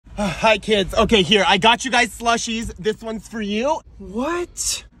Hi, kids. Okay, here, I got you guys slushies. This one's for you.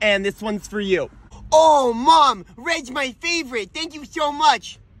 What? And this one's for you. Oh, Mom, red's my favorite. Thank you so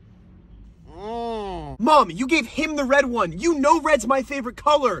much. Mom, you gave him the red one. You know red's my favorite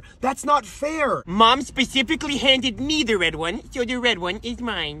color. That's not fair. Mom specifically handed me the red one, so the red one is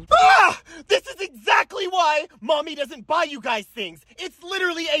mine. Ah! This is exactly why Mommy doesn't buy you guys things. It's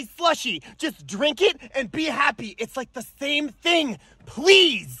literally a slushie. Just drink it and be happy. It's like the same thing.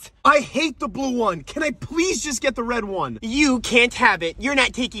 Please. I hate the blue one. Can I please just get the red one? You can't have it. You're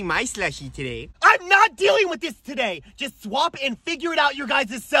not taking my slushie today. I'm not dealing with this today. Just swap and figure it out your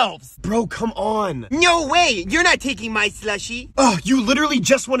guys' selves. Bro, come on. No way. You're not taking my slushie. Oh, you literally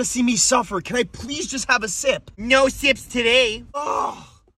just want to see me suffer. Can I please just have a sip? No sips today. Oh.